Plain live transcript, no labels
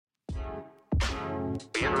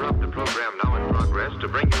We interrupt the program now in progress to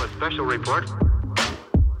bring you a special report.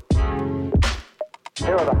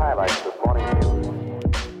 Here are the highlights this morning's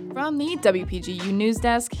news. From the WPGU News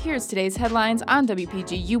Desk, here's today's headlines on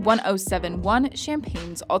WPGU 1071,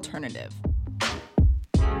 Champaign's Alternative.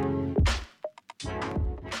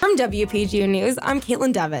 From WPGU News, I'm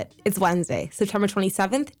Caitlin Devitt. It's Wednesday, September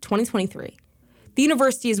 27th, 2023. The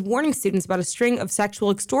university is warning students about a string of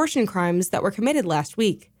sexual extortion crimes that were committed last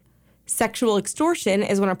week. Sexual extortion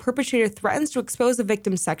is when a perpetrator threatens to expose a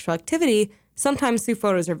victim's sexual activity, sometimes through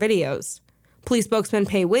photos or videos. Police spokesman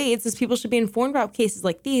Pei Wade says people should be informed about cases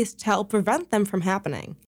like these to help prevent them from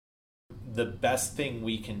happening. The best thing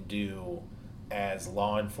we can do as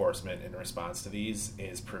law enforcement in response to these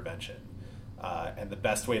is prevention. And the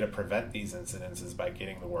best way to prevent these incidents is by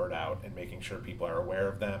getting the word out and making sure people are aware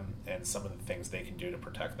of them and some of the things they can do to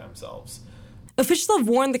protect themselves. Officials have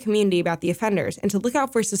warned the community about the offenders and to look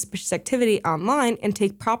out for suspicious activity online and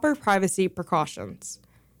take proper privacy precautions.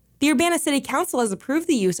 The Urbana City Council has approved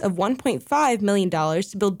the use of $1.5 million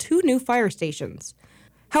to build 2 new fire stations.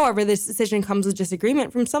 However, this decision comes with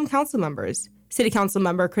disagreement from some council members. City Council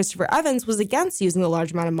member Christopher Evans was against using the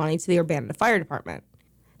large amount of money to the Urbana Fire Department.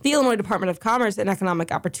 The Illinois Department of Commerce and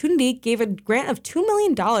Economic Opportunity gave a grant of $2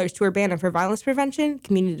 million to Urbana for violence prevention,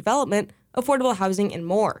 community development, affordable housing, and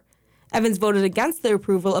more. Evans voted against the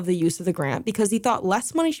approval of the use of the grant because he thought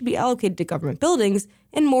less money should be allocated to government buildings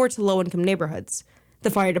and more to low-income neighborhoods. The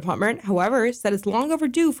fire department, however, said it's long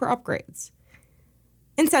overdue for upgrades.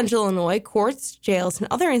 In Central Illinois, courts, jails, and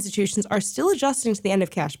other institutions are still adjusting to the end of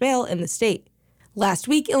cash bail in the state. Last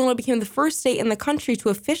week, Illinois became the first state in the country to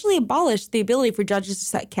officially abolish the ability for judges to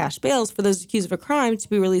set cash bails for those accused of a crime to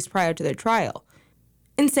be released prior to their trial.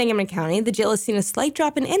 In Sangamon County, the jail has seen a slight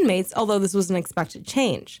drop in inmates, although this was an expected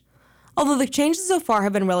change. Although the changes so far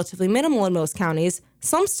have been relatively minimal in most counties,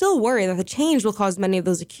 some still worry that the change will cause many of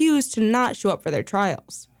those accused to not show up for their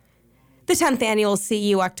trials. The 10th annual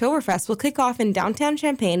CEU Oktoberfest will kick off in downtown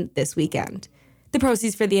Champaign this weekend. The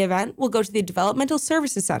proceeds for the event will go to the Developmental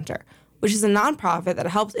Services Center, which is a nonprofit that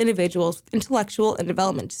helps individuals with intellectual and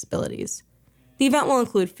development disabilities. The event will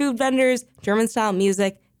include food vendors, German-style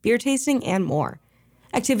music, beer tasting, and more.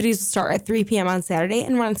 Activities will start at 3 p.m. on Saturday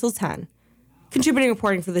and run until 10. Contributing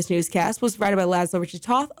reporting for this newscast was provided by Laszlo Richard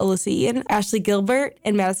Toth, Alyssa Eaton, Ashley Gilbert,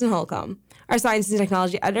 and Madison Holcomb. Our science and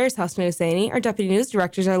technology editor is Hussein Husseini, our deputy news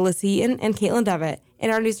directors are Alyssa Eaton and Caitlin Devitt, and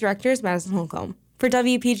our news director is Madison Holcomb. For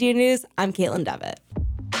WPG News, I'm Caitlin Devitt.